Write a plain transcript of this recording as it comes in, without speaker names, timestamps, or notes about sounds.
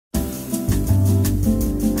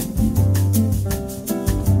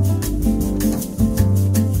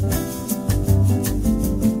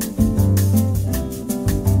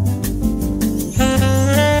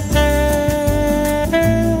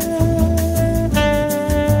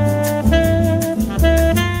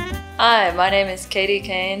my name is Katy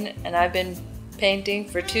Kane, and I've been painting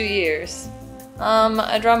for 2 years.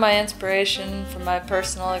 I draw my inspiration from my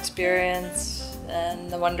personal experience and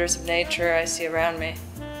the wonders of nature I see around me.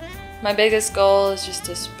 My biggest goal is just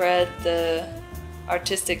to spread the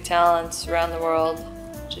artistic talents around the world,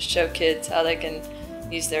 just show kids how they can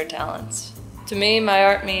use their talents. To me, my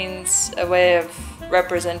art means a way of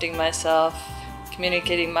representing myself,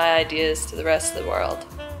 communicating my ideas to the rest of the world.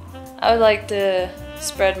 I would like to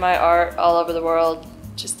spread my art all over the world,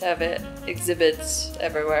 just have it exhibits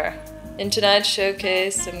everywhere. In tonight's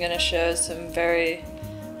showcase, I'm going to show some very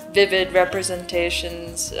vivid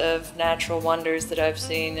representations of natural wonders that I've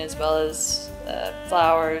seen, as well as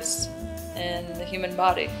flowers and the human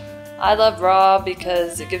body. I love RAW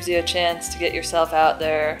because it gives you a chance to get yourself out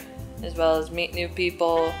there, as well as meet new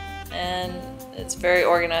people, and it's a very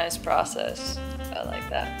organized process. I like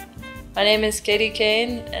that. My name is Katy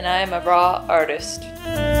Kane, and I am a RAW artist.